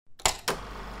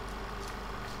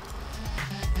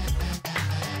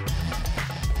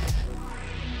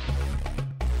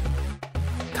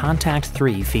Kontakt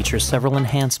 3 features several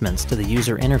enhancements to the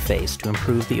user interface to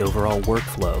improve the overall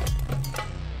workflow.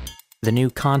 The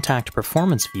new Kontakt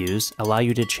performance views allow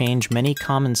you to change many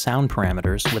common sound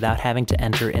parameters without having to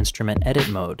enter instrument edit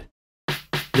mode.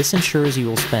 This ensures you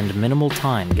will spend minimal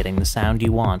time getting the sound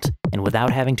you want and without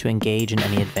having to engage in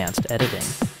any advanced editing.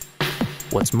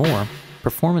 What's more,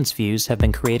 performance views have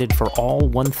been created for all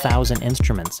 1,000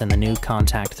 instruments in the new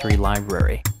Kontakt 3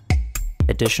 library.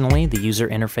 Additionally, the user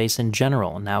interface in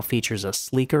general now features a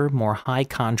sleeker, more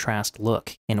high-contrast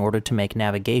look in order to make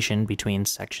navigation between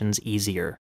sections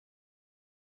easier.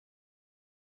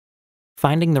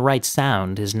 Finding the right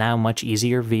sound is now much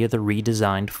easier via the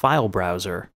redesigned file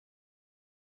browser.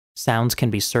 Sounds can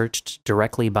be searched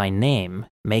directly by name,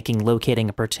 making locating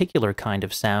a particular kind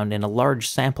of sound in a large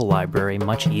sample library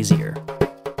much easier.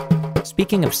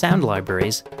 Speaking of sound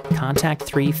libraries, Kontakt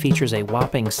 3 features a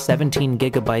whopping 17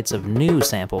 gigabytes of new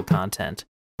sample content,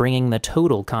 bringing the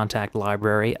total Kontakt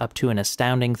library up to an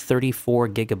astounding 34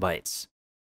 gigabytes.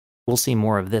 We'll see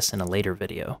more of this in a later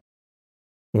video.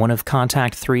 One of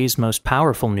Kontakt 3's most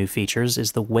powerful new features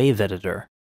is the Wave Editor.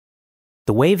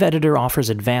 The Wave Editor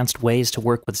offers advanced ways to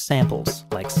work with samples,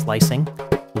 like slicing,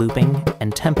 looping,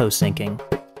 and tempo syncing.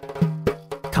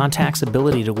 Kontakt's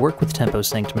ability to work with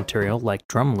tempo-synced material, like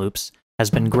drum loops, has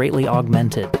been greatly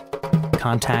augmented.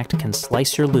 Kontakt can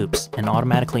slice your loops and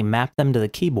automatically map them to the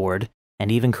keyboard,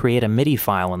 and even create a MIDI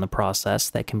file in the process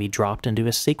that can be dropped into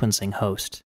a sequencing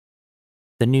host.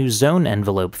 The new Zone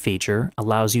Envelope feature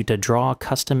allows you to draw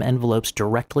custom envelopes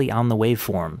directly on the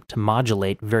waveform to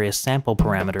modulate various sample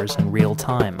parameters in real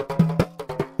time.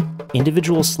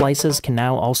 Individual slices can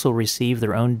now also receive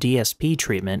their own DSP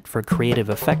treatment for creative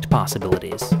effect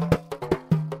possibilities.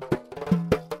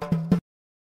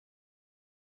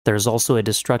 There's also a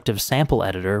destructive sample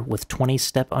editor with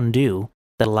 20-step undo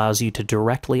that allows you to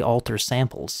directly alter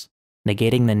samples,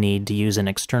 negating the need to use an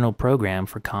external program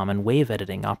for common wave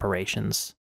editing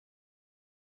operations.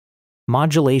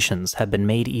 Modulations have been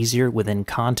made easier within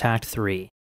Kontakt 3.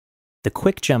 The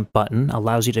Quick Jump button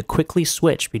allows you to quickly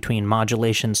switch between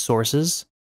modulation sources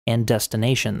and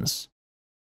destinations.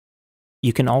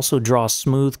 You can also draw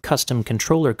smooth custom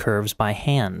controller curves by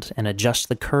hand and adjust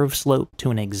the curve slope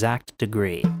to an exact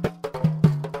degree.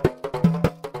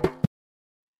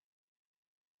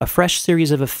 A fresh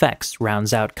series of effects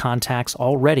rounds out Kontakt's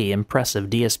already impressive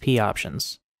DSP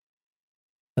options.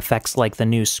 Effects like the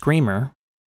new Screamer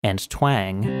and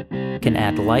Twang can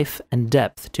add life and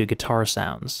depth to guitar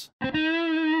sounds.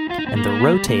 And the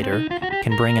Rotator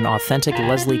can bring an authentic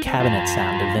Leslie cabinet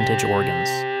sound to vintage organs.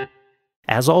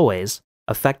 As always,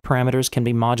 effect parameters can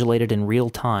be modulated in real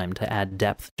time to add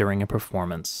depth during a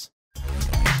performance.